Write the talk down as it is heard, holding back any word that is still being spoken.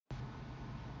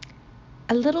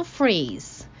a little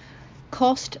phrase,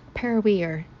 cost per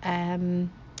wear.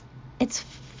 It's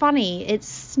funny.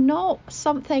 It's not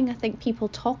something I think people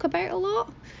talk about a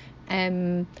lot.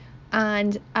 And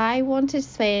I wanted to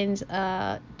spend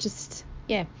a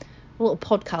little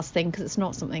podcast thing, because it's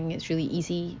not something it's really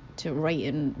easy to write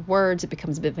in words. It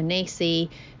becomes a bit of an essay.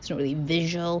 It's not really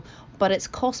visual, but it's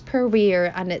cost per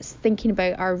wear, and it's thinking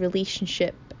about our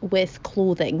relationship with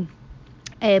clothing,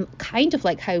 kind of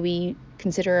like how we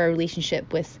consider our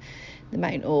relationship with the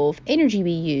amount of energy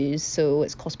we use. So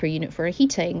it's cost per unit for our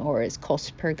heating, or it's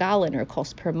cost per gallon, or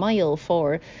cost per mile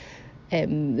for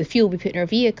the fuel we put in our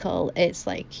vehicle. It's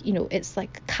like, it's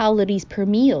like calories per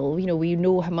meal. We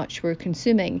know how much we're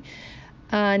consuming,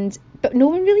 but no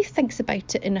one really thinks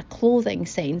about it in a clothing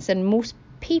sense. And most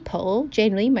people,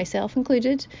 generally myself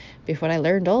included, before I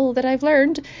learned all that I've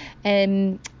learned,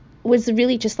 was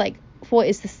really just like, what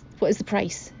is the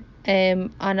price?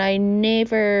 And I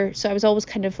was always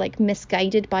kind of like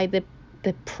misguided by the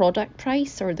product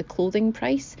price or the clothing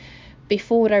price,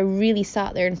 before I really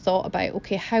sat there and thought about,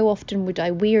 okay, how often would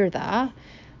I wear that?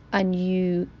 And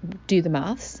you do the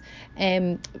maths,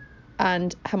 and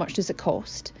how much does it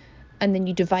cost? And then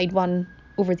you divide one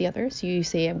over the other. So you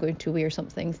say, I'm going to wear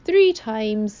something 3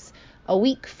 times a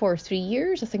week for 3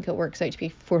 years. I think it works out to be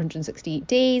 468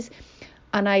 days.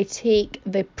 And I take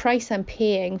the price I'm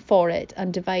paying for it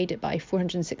and divide it by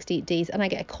 468 days, and I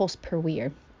get a cost per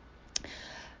wear.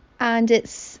 And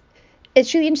it's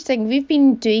really interesting. We've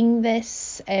been doing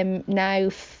this now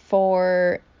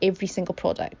for every single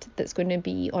product that's going to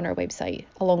be on our website,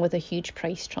 along with a huge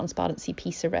price transparency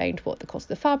piece around what the cost of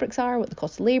the fabrics are, what the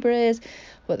cost of labour is,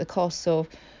 what the cost of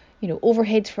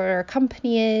overheads for our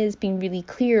company is, being really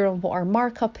clear on what our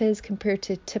markup is compared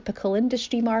to typical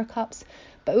industry markups.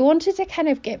 But we wanted to kind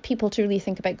of get people to really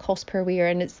think about cost per wear.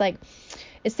 And it's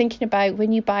thinking about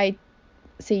when you buy,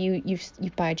 say you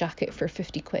buy a jacket for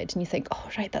 50 quid, and you think, oh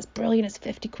right, that's brilliant, it's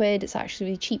 50 quid, it's actually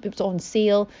really cheap, it's on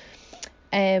sale,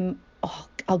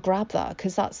 I'll grab that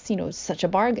because that's such a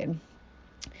bargain.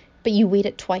 But you wear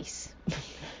it twice.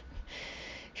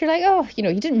 You're like, oh,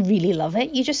 you didn't really love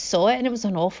it, you just saw it and it was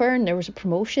on offer and there was a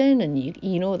promotion, and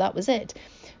you that was it.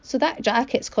 So that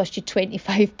jacket's cost you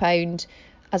 £25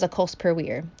 as a cost per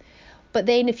wear. But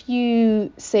then if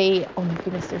you say, oh my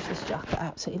goodness, there's this jacket I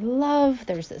absolutely love,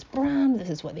 there's this brand, this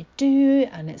is what they do,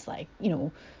 and it's like,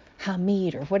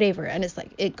 handmade or whatever, and it's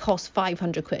like, it costs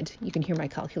 500 quid. You can hear my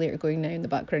calculator going now in the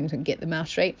background and get the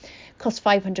maths right. It costs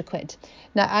 500 quid.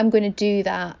 Now I'm going to do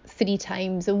that 3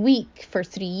 times a week for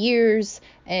 3 years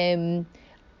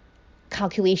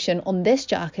calculation on this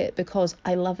jacket, because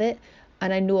I love it.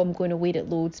 And I know I'm going to wear it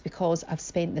loads because I've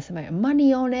spent this amount of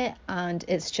money on it. And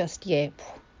it's just,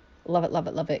 love it, love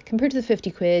it, love it. Compared to the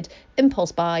 50 quid,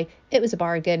 impulse buy, it was a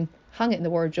bargain, hung it in the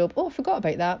wardrobe. Oh, I forgot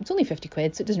about that. It's only 50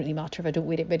 quid, so it doesn't really matter if I don't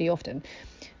wear it very often.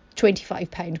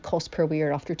 £25 cost per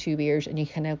wear after 2 wears, and you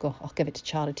can now go, I'll give it to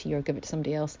charity or give it to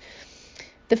somebody else.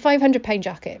 The £500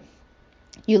 jacket,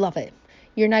 you love it.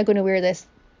 You're now going to wear this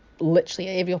literally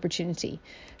at every opportunity.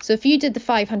 So if you did the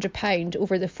 £500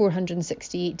 over the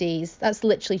 468 days, that's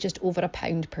literally just over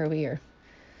 £1 per wear.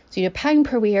 So you're £1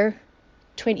 per wear,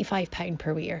 £25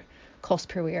 per wear, cost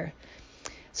per wear.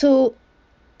 So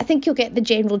I think you'll get the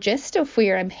general gist of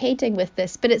where I'm heading with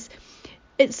this, but it's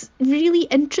really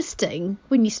interesting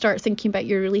when you start thinking about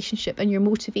your relationship and your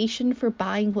motivation for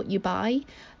buying what you buy.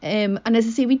 And as I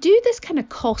say, we do this kind of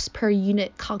cost per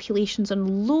unit calculations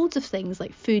on loads of things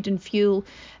like food and fuel,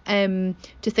 to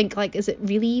think like, is it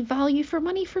really value for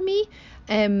money for me?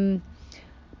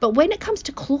 But when it comes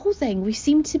to clothing, we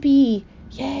seem to be,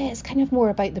 it's kind of more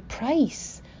about the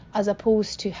price as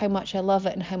opposed to how much I love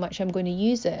it and how much I'm going to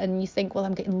use it. And you think, well,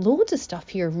 I'm getting loads of stuff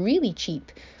here really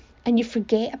cheap. And you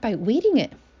forget about wearing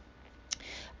it,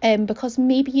 because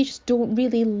maybe you just don't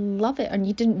really love it and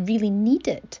you didn't really need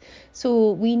it.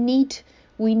 So we need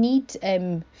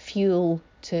fuel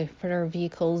for our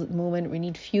vehicles at the moment. We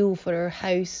need fuel for our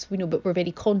house, but we're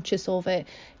very conscious of it,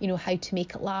 how to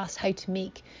make it last, how to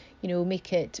make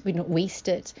it, we don't waste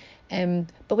it.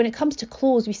 But when it comes to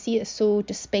clothes, we see it as so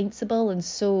dispensable and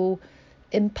so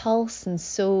impulse and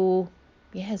so,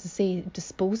 as I say,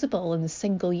 disposable and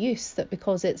single use, that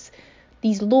because it's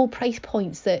these low price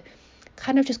points that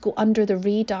kind of just go under the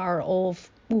radar of,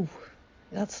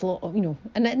 that's a lot of,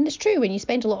 and it's true, when you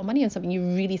spend a lot of money on something,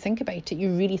 you really think about it.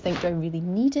 You really think, do I really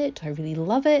need it? Do I really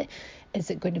love it? Is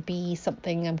it going to be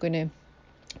something I'm going to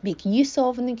make use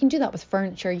of? And you can do that with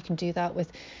furniture, you can do that with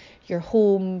your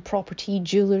home, property,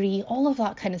 jewellery, all of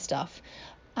that kind of stuff.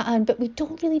 But we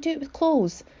don't really do it with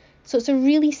clothes. So it's a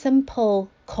really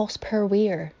simple cost per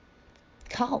wear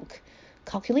calc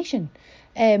calculation.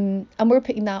 And we're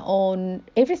putting that on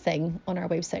everything on our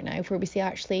website now, where we say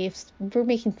actually if we're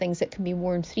making things that can be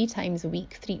worn 3 times a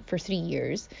week for 3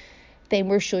 years, then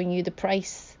we're showing you the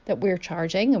price that we're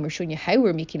charging, and we're showing you how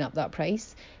we're making up that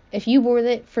price. If you wore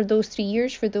it for those 3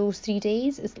 years, for those 3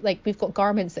 days, it's like we've got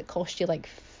garments that cost you like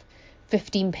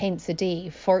 15 pence a day,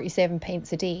 47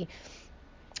 pence a day,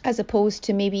 as opposed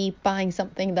to maybe buying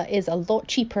something that is a lot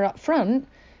cheaper up front,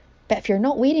 but if you're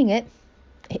not wearing it,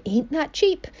 it ain't that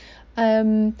cheap.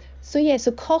 So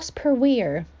cost per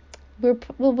wear,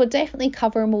 we'll definitely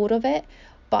cover more of it,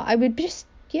 but I would just,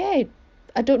 I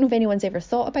don't know if anyone's ever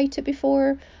thought about it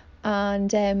before,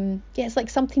 and it's like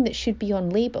something that should be on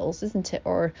labels, isn't it?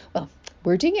 Or, well,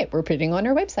 we're doing it, we're putting it on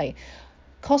our website,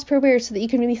 cost per wear, so that you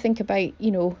can really think about,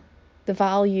 the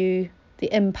value,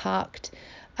 the impact,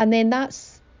 and then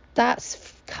this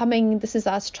is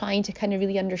us trying to kind of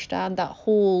really understand that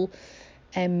whole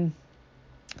kind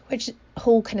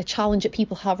of challenge that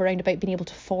people have around about being able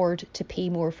to afford to pay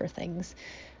more for things.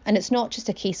 And it's not just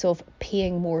a case of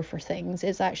paying more for things,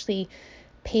 it's actually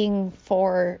paying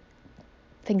for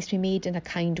things to be made in a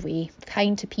kind way,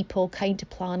 kind to people, kind to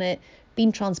planet,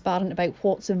 being transparent about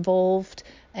what's involved,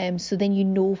 so then you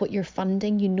know what you're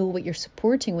funding, you know what you're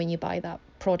supporting when you buy that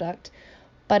product.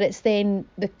 But it's then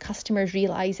the customers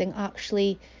realising,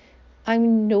 actually, I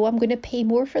know I'm going to pay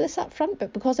more for this up front,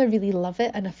 but because I really love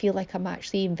it and I feel like I'm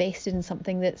actually invested in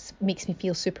something that makes me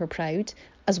feel super proud,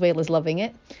 as well as loving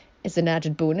it, is an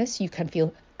added bonus. You can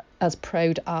feel as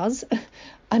proud as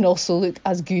and also look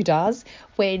as good as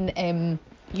when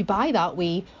you buy that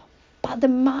way. But the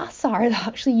maths are that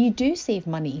actually you do save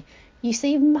money. You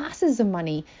save masses of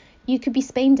money. You could be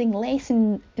spending less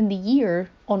in the year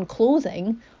on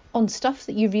clothing, on stuff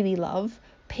that you really love,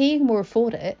 paying more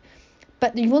for it,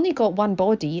 but you've only got one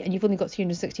body and you've only got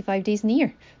 365 days in the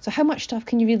year. So how much stuff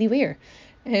can you really wear?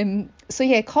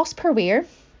 Cost per wear.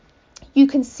 You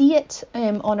can see it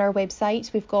on our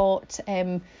website. We've got,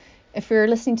 if you're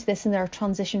listening to this in our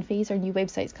transition phase, our new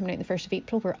website's coming out the 1st of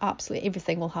April, where absolutely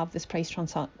everything will have this price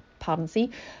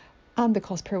transparency and the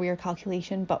cost per wear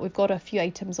calculation. But we've got a few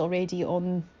items already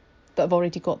on that have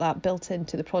already got that built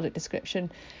into the product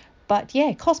description. But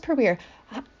cost per wear,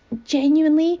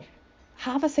 genuinely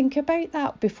have a think about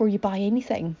that before you buy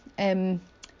anything. And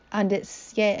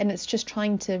it's just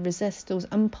trying to resist those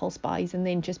impulse buys, and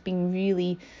then just being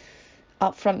really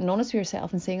upfront and honest with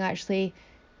yourself and saying, actually,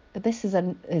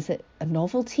 is it a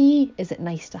novelty? Is it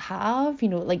nice to have?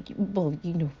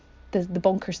 The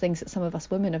bonkers things that some of us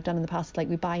women have done in the past, like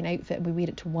we buy an outfit and we wear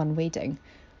it to one wedding.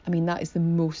 I mean, that is the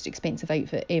most expensive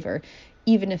outfit ever,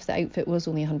 even if the outfit was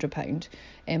only £100.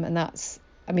 And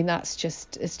it's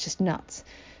just nuts.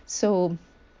 So,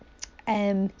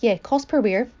 cost per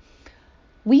wear.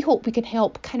 We hope we can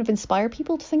help kind of inspire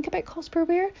people to think about cost per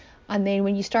wear. And then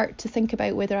when you start to think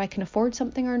about whether I can afford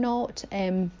something or not,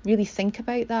 really think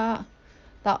about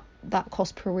that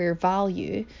cost per wear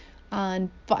value. But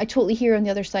I totally hear on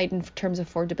the other side, in terms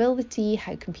of affordability,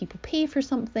 how can people pay for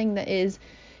something that is,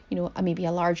 maybe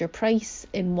a larger price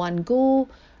in one go?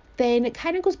 Then it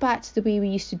kind of goes back to the way we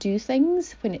used to do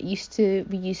things when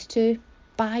we used to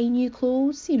buy new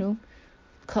clothes, a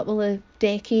couple of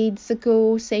decades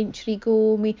ago, century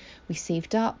ago. We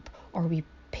saved up, or we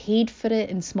paid for it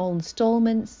in small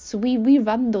installments. So we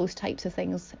run those types of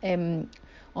things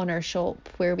on our shop,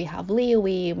 where we have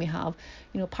layaway and we have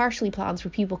partially plans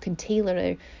where people can tailor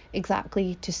it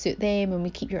exactly to suit them, and we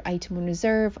keep your item on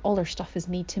reserve. All our stuff is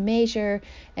made to measure,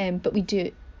 but we do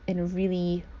it in a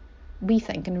really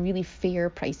fair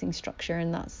pricing structure.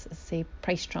 And that's, say,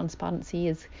 price transparency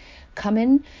is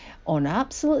coming on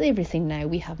absolutely everything now.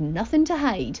 We have nothing to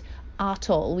hide at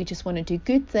all. We just want to do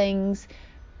good things,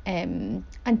 and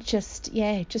just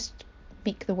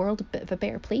make the world a bit of a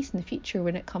better place in the future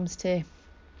when it comes to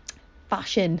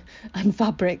fashion and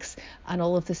fabrics and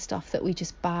all of the stuff that we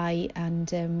just buy and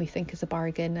we think is a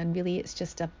bargain, and really it's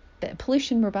just a bit of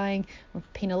pollution we're buying. We're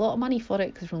paying a lot of money for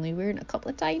it because we're only wearing it a couple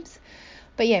of times.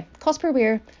 But cost per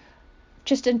wear,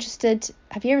 just interested,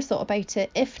 have you ever thought about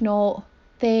it? If not,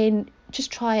 then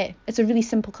just try it. It's a really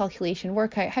simple calculation.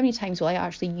 Work out how many times will I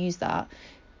actually use that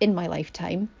in my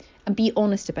lifetime, and be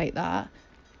honest about that.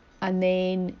 And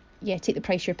then take the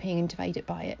price you're paying and divide it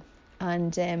by it,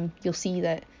 and you'll see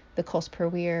that the cost per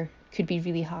wear could be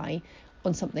really high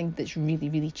on something that's really,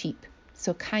 really cheap.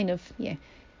 So kind of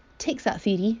takes that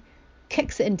theory,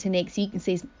 kicks it into next week and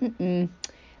says,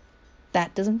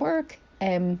 that doesn't work.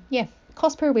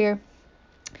 Cost per wear.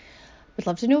 Would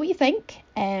love to know what you think,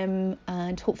 and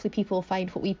hopefully people find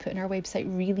what we put on our website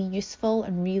really useful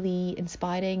and really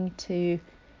inspiring to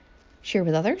share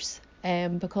with others,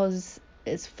 because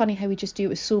it's funny how we just do it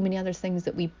with so many other things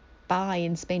that we buy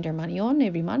and spend our money on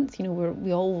every month. You know,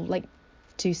 we all like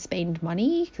to spend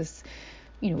money because,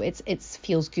 you know, it's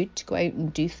feels good to go out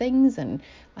and do things and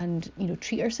you know,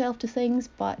 treat ourselves to things.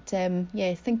 But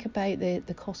yeah, think about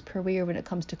the cost per wear when it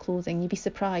comes to clothing. You'd be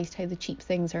surprised how the cheap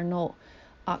things are not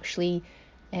actually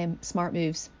smart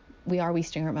moves. We are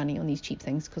wasting our money on these cheap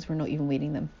things because we're not even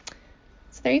wearing them.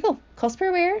 So there you go, cost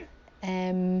per wear.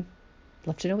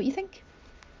 Love to know what you think.